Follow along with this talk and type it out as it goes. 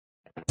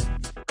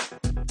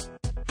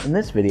In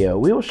this video,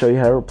 we will show you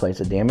how to replace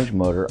a damaged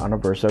motor on a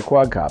Verso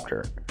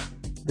quadcopter.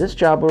 This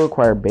job will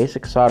require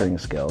basic soldering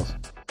skills,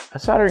 a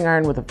soldering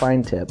iron with a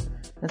fine tip,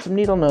 and some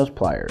needle nose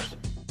pliers.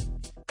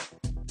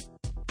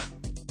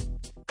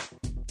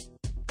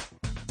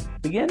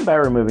 Begin by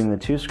removing the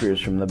two screws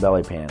from the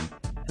belly pan,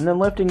 and then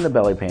lifting the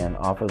belly pan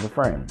off of the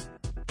frame.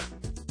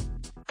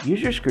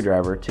 Use your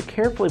screwdriver to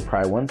carefully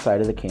pry one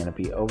side of the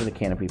canopy over the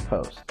canopy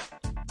post.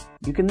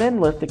 You can then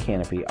lift the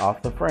canopy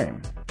off the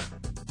frame.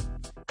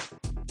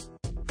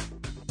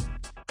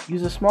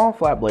 Use a small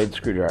flat blade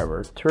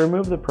screwdriver to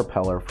remove the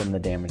propeller from the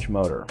damaged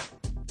motor.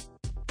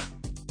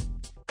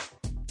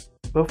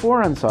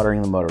 Before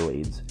unsoldering the motor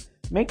leads,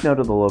 make note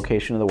of the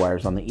location of the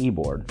wires on the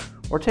e-board,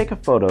 or take a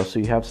photo so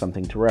you have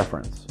something to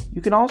reference.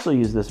 You can also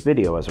use this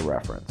video as a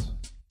reference.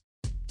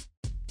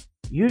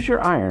 Use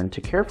your iron to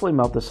carefully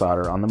melt the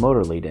solder on the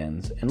motor lead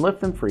ends and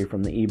lift them free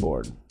from the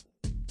e-board.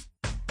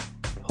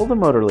 Pull the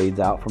motor leads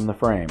out from the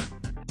frame.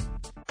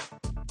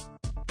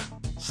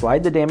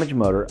 Slide the damaged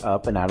motor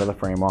up and out of the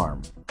frame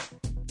arm.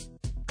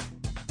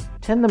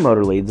 Tin the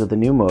motor leads of the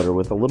new motor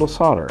with a little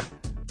solder.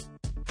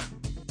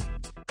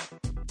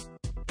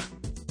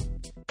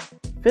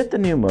 Fit the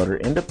new motor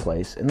into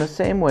place in the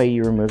same way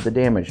you removed the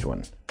damaged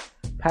one.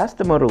 Pass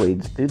the motor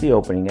leads through the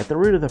opening at the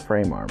root of the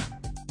frame arm.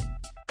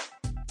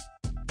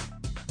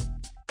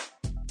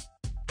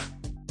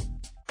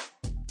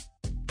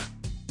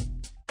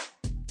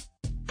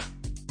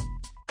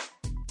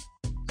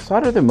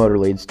 Solder the motor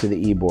leads to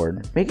the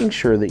e-board, making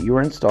sure that you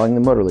are installing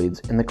the motor leads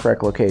in the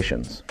correct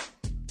locations.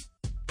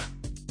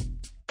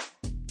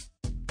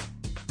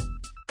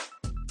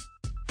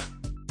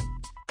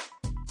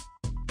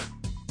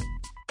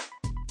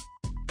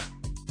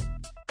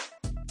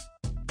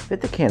 Fit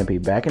the canopy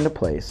back into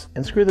place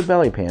and screw the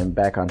belly pan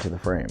back onto the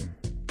frame.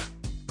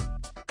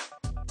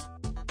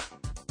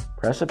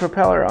 Press the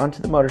propeller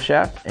onto the motor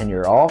shaft and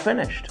you're all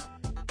finished.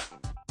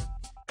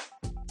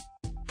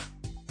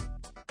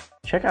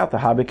 Check out the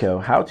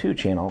Hobbyco how-to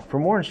channel for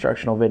more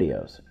instructional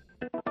videos.